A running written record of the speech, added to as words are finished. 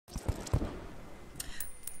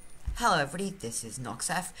Hello everybody, this is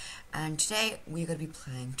Knoxef, and today we're going to be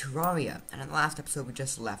playing Terraria. And in the last episode we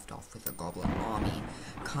just left off with a goblin army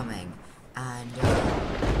coming, and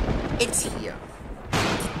it's here.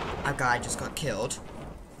 A guy just got killed.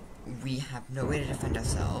 We have no way to defend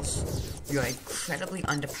ourselves. We are incredibly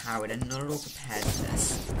underpowered and not at all prepared for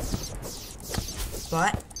this.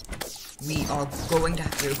 But we are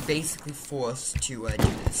we're basically forced to do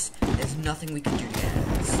this. There's nothing we can do to get out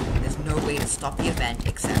of this. There's no way to stop the event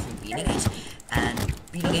except for beating it, and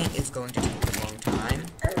beating it is going to take a long time.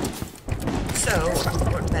 So,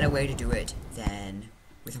 what better way to do it than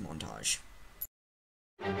with a montage?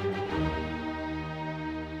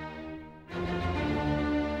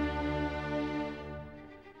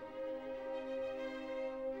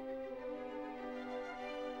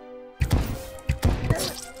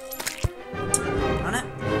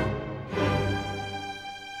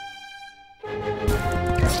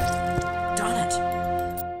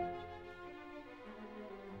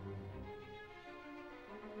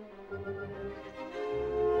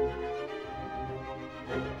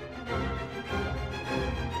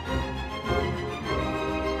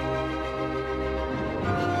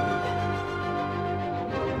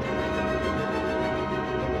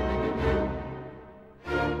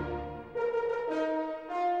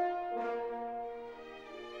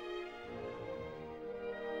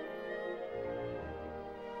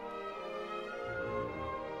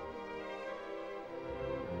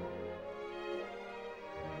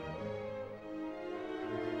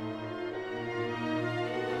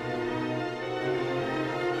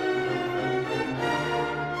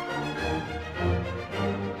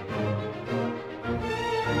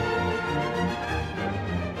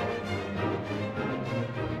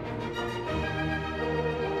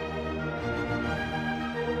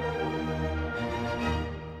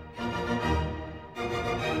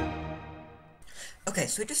 Okay,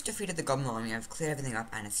 so we just defeated the goblin army. I've cleared everything up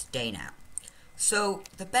and it's day now. So,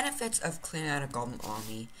 the benefits of clearing out a goblin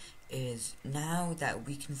army is now that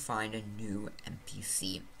we can find a new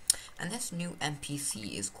NPC. And this new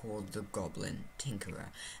NPC is called the Goblin Tinkerer.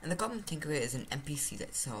 And the Goblin Tinkerer is an NPC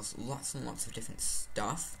that sells lots and lots of different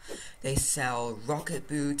stuff. They sell rocket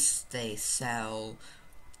boots, they sell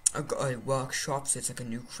a workshop, so it's like a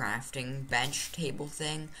new crafting bench table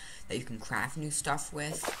thing that you can craft new stuff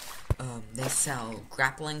with. They sell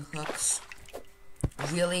grappling hooks.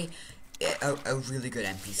 Really, a really good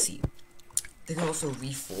NPC. They can also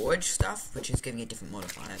reforge stuff, which is giving it different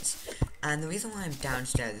modifiers. And the reason why I'm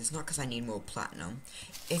downstairs is not because I need more platinum,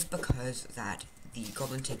 it's because that the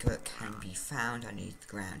Goblin Tinkerer can be found underneath the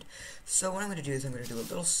ground. So what I'm going to do is I'm going to do a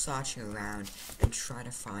little searching around and try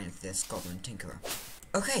to find this Goblin Tinkerer.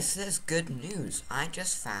 Okay, so there's good news. I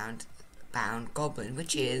just found Bound Goblin,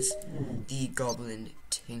 which is the Goblin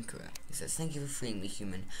Tinkerer. He says, "Thank you for freeing me,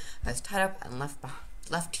 human. I was tied up and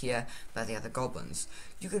left here by the other goblins.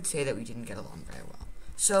 You could say that we didn't get along very well.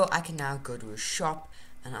 So I can now go to a shop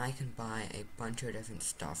and I can buy a bunch of different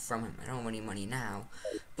stuff from him. I don't have any money now,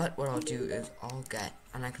 but what I'll do is I'll get,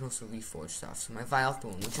 and I can also reforge stuff. So my Vile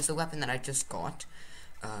Thorn, which is a weapon that I just got,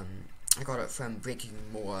 I got it from breaking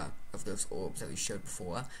more of those orbs that we showed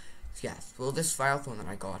before. So yes, well, this Vile Thorn that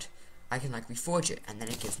I got, I can like reforge it, and then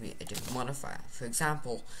it gives me a different modifier. For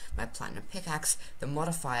example, my Platinum Pickaxe, the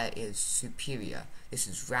modifier is superior. This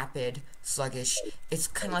is rapid, sluggish. It's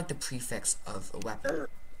kind of like the prefix of a weapon.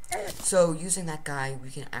 So using that guy, we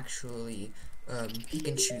can actually pick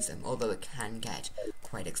and choose them, although it can get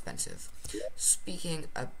quite expensive. Speaking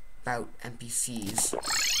about NPCs,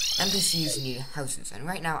 NPCs need houses, and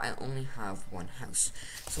right now I only have one house.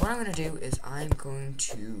 So what I'm going to do is I'm going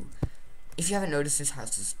to, if you haven't noticed, this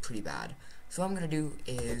house is pretty bad. So what I'm going to do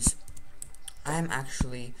is I'm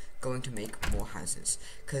actually going to make more houses,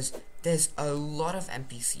 because there's a lot of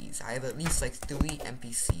NPCs. I have at least like 3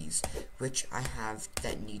 NPCs which I have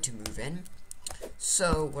that need to move in.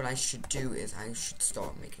 So what I should do is I should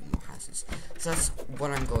start making more houses. So that's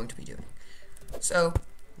what I'm going to be doing. So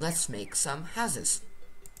let's make some houses.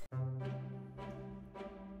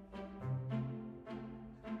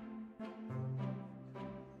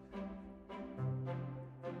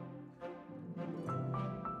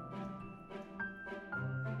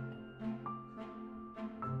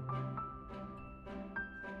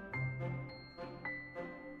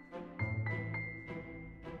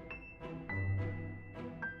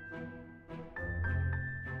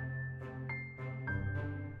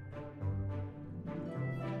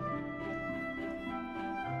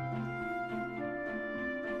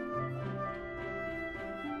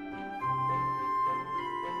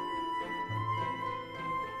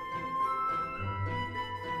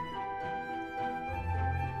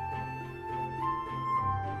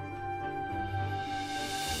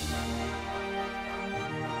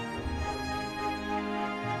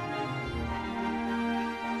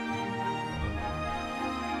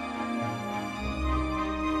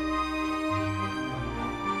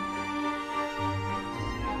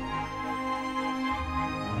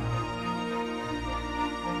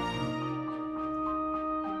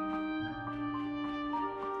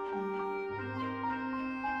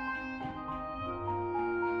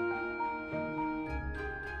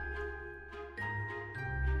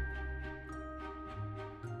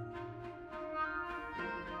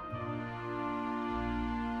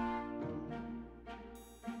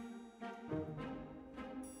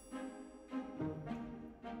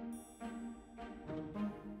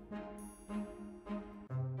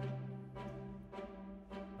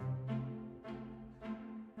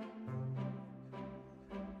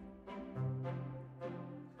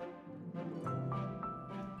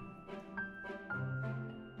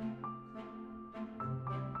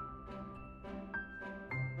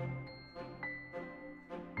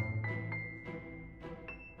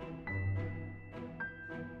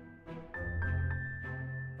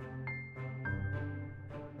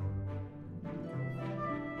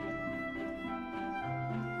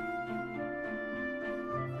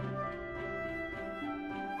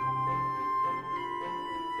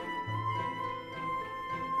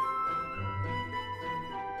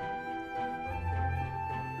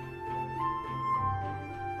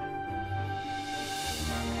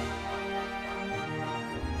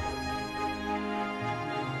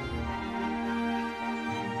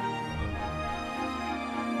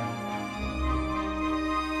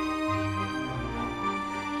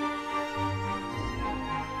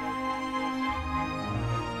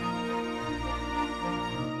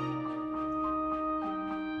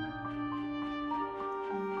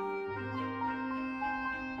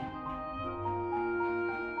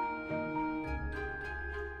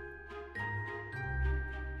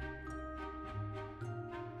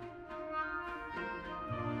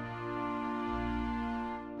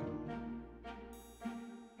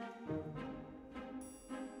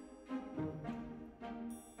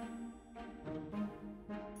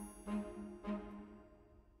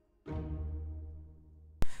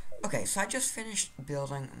 Okay, so I just finished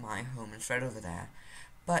building my home. It's right over there.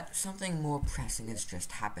 But something more pressing has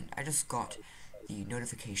just happened. I just got the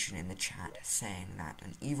notification in the chat saying that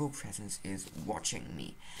an evil presence is watching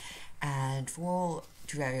me. And for all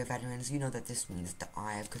Terraria veterans, you know that this means the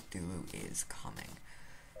Eye of Cthulhu is coming.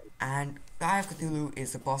 And the Eye of Cthulhu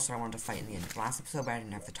is the boss that I wanted to fight in the end of the last episode, but I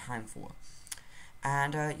didn't have the time for.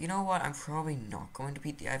 And, you know what, I'm probably not going to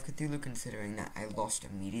beat the Eye of Cthulhu, considering that I lost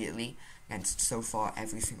immediately against, so far,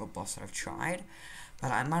 every single boss that I've tried.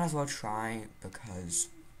 But I might as well try, because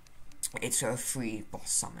it's a free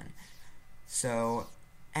boss summon. So,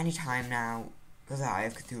 anytime now, the Eye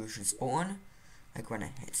of Cthulhu should spawn, like when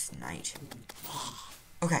it hits night.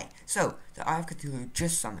 Okay, so, the Eye of Cthulhu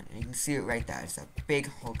just summoned, and you can see it right there. It's a big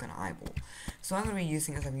hulking eyeball. So what I'm going to be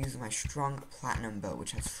using is I'm using my strong platinum bow,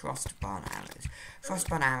 which has frostburn arrows.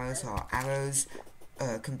 Frostburn arrows are arrows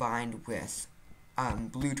combined with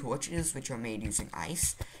blue torches, which are made using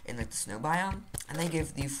ice in like the snow biome, and they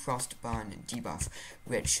give the frostburn debuff,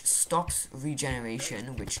 which stops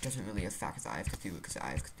regeneration, which doesn't really affect the Eye of Cthulhu, because the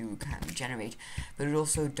Eye of Cthulhu can regenerate, but it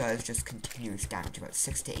also does just continuous damage, about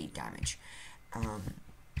 6 to 8 damage.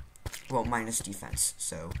 Well, minus defense,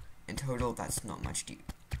 so in total that's not much,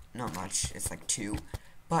 it's like 2,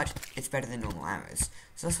 but it's better than normal arrows,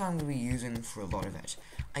 so that's what I'm going to be using for a lot of it.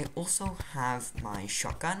 I also have my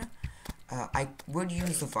shotgun. I would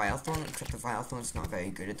use the Vilethorn, except the Vilethorn's not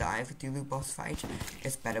very good at the Eye of Cthulhu boss fight.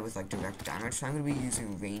 It's better with like direct damage, so I'm going to be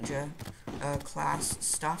using Ranger class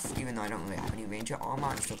stuff, even though I don't really have any Ranger armor.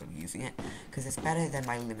 I'm still going to be using it, because it's better than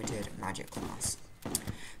my limited magic class.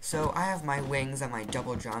 So I have my wings and my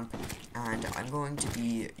double jump, and I'm going to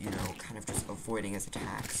be, you know, kind of just avoiding his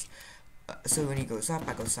attacks. So when he goes up,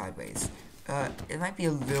 I go sideways. It might be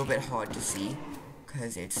a little bit hard to see,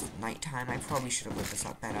 because it's nighttime. I probably should have lit this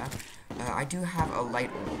up better. I do have a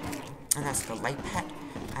light orb, and that's the light pet,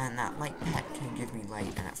 and that light pet can give me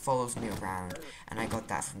light, and it follows me around, and I got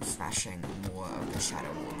that from smashing more of the shadow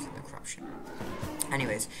orbs in the corruption.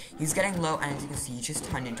 Anyways, he's getting low, and as you can see, he just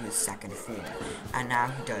turned into his second form, and now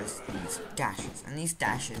he does these dashes, and these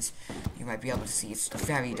dashes, you might be able to see, it's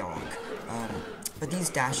very dark, but these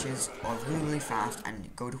dashes are really, really fast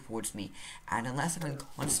and go towards me, and unless I'm in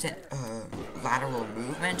constant lateral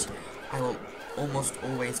movement, I will almost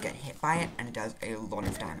always get hit by it, and it does a lot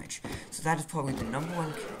of damage. So that is probably the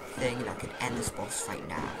 #1 thing that could end this boss fight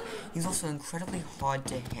now. He's also incredibly hard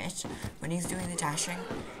to hit when he's doing the dashing,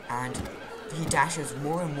 and he dashes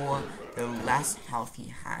more and more the less health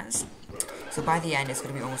he has. So by the end, it's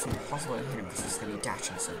going to be almost impossible to hit him because he's going to be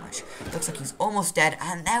dashing so much. Looks like he's almost dead,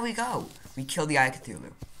 and there we go! We killed the Eye of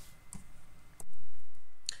Cthulhu.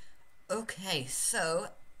 Okay, so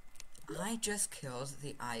I just killed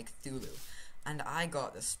the Eye of Cthulhu, and I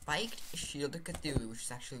got the Spiked Shield of Cthulhu, which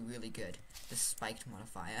is actually really good, the Spiked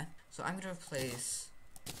modifier. So I'm going to replace,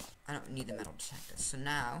 I don't need the metal detector, so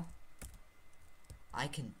now I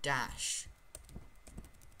can dash,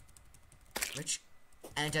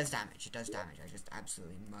 and it does damage, I just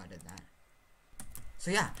absolutely murdered that.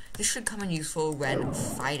 So yeah, this should come in useful when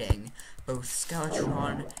fighting both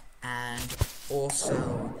Skeletron and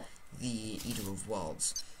also the Eater of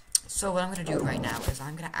Worlds. So what I'm going to do right now is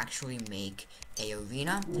I'm going to actually make a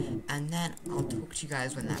arena, and then I'll talk to you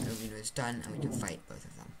guys when that arena is done, and we can fight both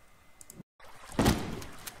of them.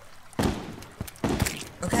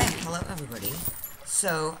 Okay, hello everybody.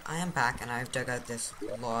 So, I am back, and I've dug out this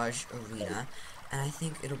large arena, and I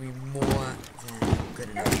think it'll be more than good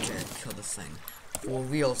enough to kill this thing for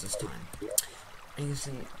reals this time. And you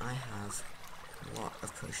see, I have a lot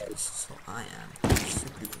of potions, so I am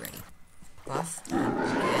super duper ready. Buff, and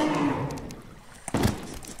begin.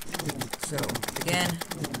 So, again,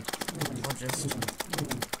 I'll just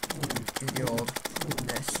do the old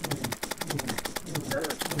this.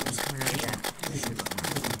 Just coming out again. Should look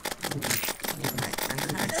nice. Alright, I'm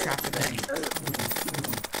kind of trapped a bit.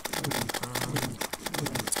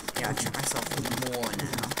 Yeah, I've trapped myself more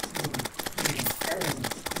now.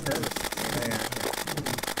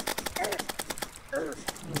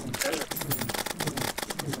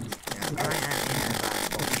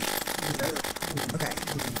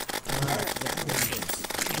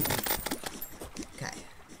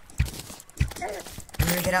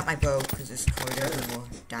 Get out my bow, because this probably does more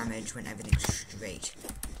damage when everything's straight.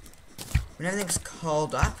 When everything's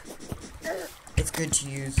curled up, it's good to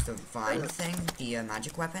use the vine thing, the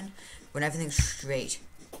magic weapon. When everything's straight,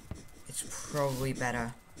 it's probably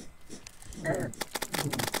better. Yeah,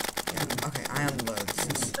 okay, I am low. This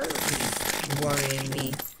is worrying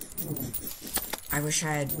me. I wish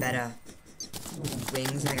I had better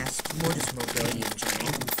wings, I guess. More just mobility in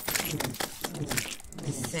general.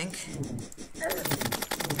 I think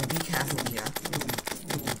be careful here.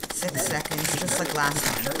 6 seconds, just like last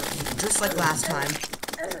time. Just like last time.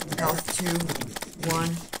 Health 2,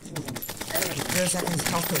 1. 0 seconds,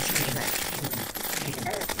 health potion. Okay.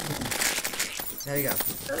 There we go.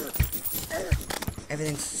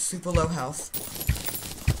 Everything's super low health.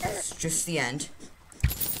 It's just the end.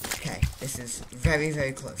 Okay, this is very,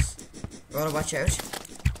 very close. Gotta watch out.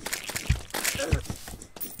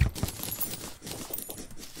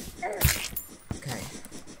 Okay,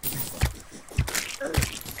 be careful.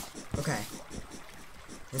 Okay.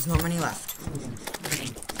 There's not many left.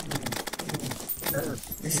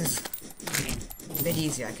 This is a bit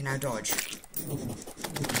easier. I can now dodge.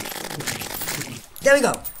 There we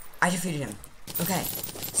go! I defeated him. Okay,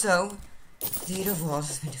 so Theater of Loss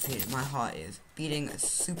has been defeated. My heart is beating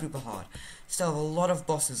super hard. Still have a lot of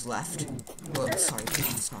bosses left. Well, sorry,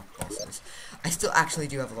 it's not bosses. I still actually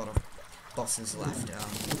do have a lot of bosses left.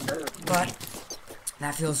 But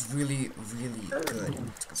that feels really, really good.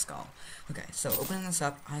 It's a skull. Okay, so opening this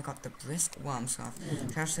up, I got the Brisk Worm Scarf,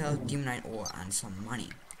 Trash Sale, Demonite Ore, and some money.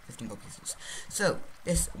 15 gold pieces. So,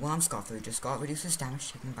 this Worm Scarf that we just got reduces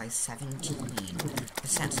damage taken by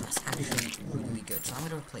 17%, so that's actually really good. So I'm going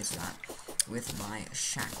to replace that with my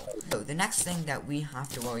Shackle. So, the next thing that we have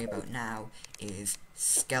to worry about now is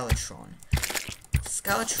Skeletron.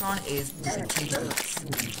 Skeletron is pretty tough.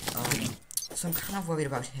 So I'm kind of worried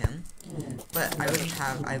about him, but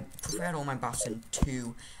I prepared all my buffs in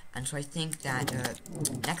 2, and so I think that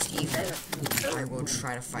next evening I will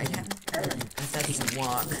try to fight him. And if that doesn't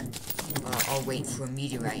work, I'll wait for a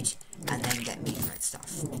meteorite and then get meteorite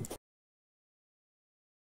stuff.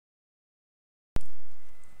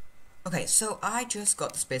 Okay, so I just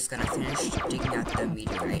got the space gun. I finished digging out the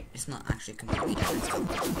meteorite. It's not actually completely done, it's still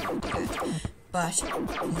good. But you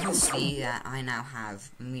can see that I now have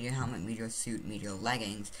meteor helmet, meteor suit, meteor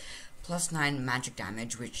leggings, plus 9 magic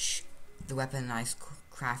damage, which the weapon I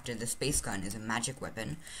crafted, the space gun, is a magic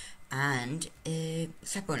weapon, and a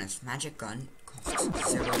set bonus, magic gun costs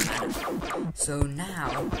 0 mana. So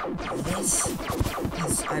now,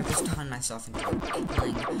 I've just turned myself into a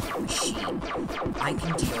killing machine. I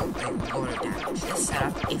can deal a lot of damage. This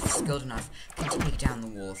setup, if skilled enough, can take down the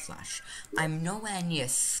Wall of Flesh. I'm nowhere near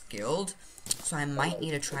skilled, so I might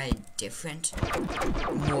need to try a different,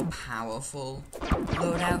 more powerful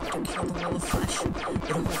loadout to kill the Wall of Flesh. But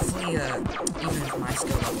hopefully, even with my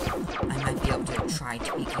skill level, I might be able to try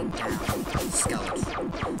taking down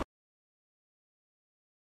Skeleton.